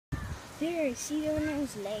There, see the one on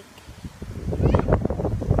his leg.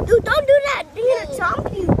 Dude, don't do that. They're gonna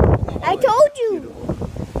chomp you. I told you.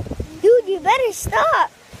 Dude, you better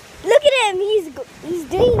stop. Look at him. He's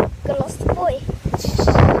doing Golostoy.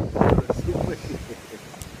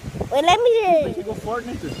 Wait, let me But you go fart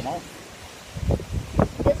into his mouth.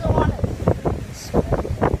 Doesn't want to.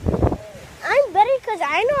 I'm better because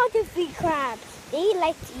I know how to feed crabs. They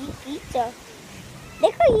like to eat pizza.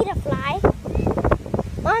 They could eat a fly.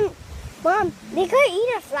 Mom, they could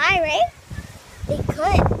eat a fly, right? They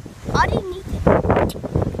could. All they need to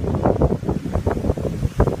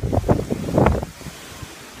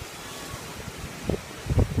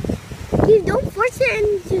Dude, don't force it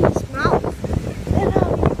into his mouth.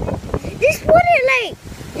 Just put it like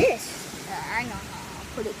this. I know how. I'll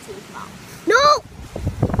put it to his mouth. No!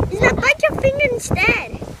 It's not bite your finger instead.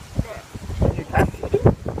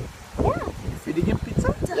 Yeah. Feeding him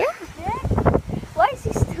pizza? Yeah. Why is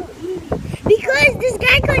he still eating? Because this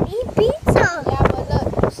guy could eat pizza. Yeah, but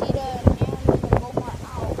look, see the hand with the goma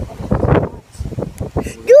out.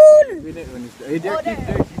 Dude! Hey, there, Oh, there.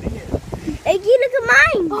 he's eating it. Hey, look at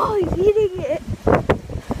mine. Oh, he's eating it.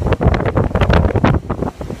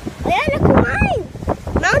 Yeah, look at mine.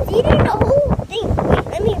 Mom's eating the whole thing. Wait,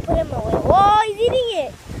 let me put him away. Whoa, he's eating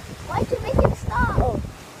it. Why'd you make him stop? Oh.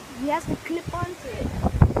 He has to clip onto it.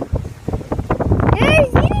 Yeah,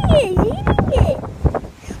 he's eating it. He's eating it.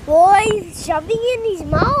 Boy, he's shoving it in his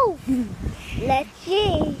mouth. Let's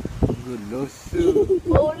see. Guloso.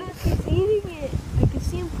 Oh, look, he's eating it. I can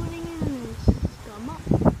see him putting it in his stomach.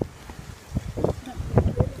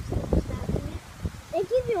 Thank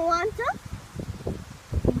you if you want some.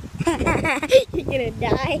 You're gonna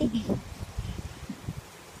die.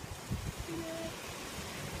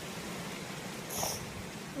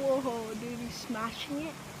 Whoa, dude, he's smashing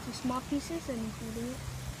it to small pieces and he's eating it.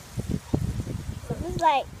 It's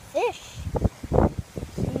like fish.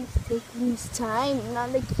 He's taking his time,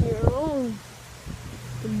 not like your own.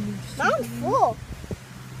 Mom's full.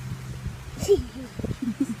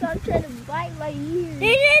 Stop trying to bite my ear.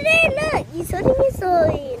 There, look. He's holding it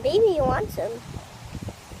so baby wants him.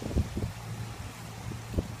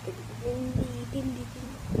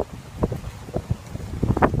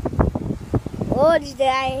 Oh, this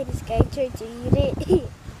guy tried to eat it.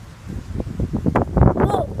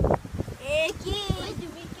 Whoa. Hey, kid.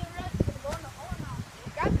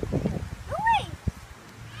 No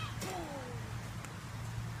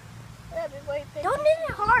way. Don't hit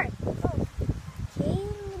it hard.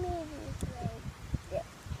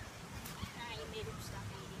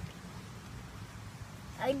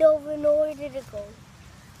 I don't even know where did it go.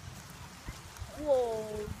 Whoa,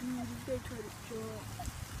 dude, this guy tried to jump.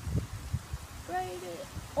 Right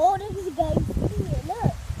Oh, there's a guy eating it.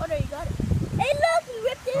 Look. Oh, there, you got it. Hey, look, he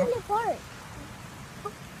ripped it apart.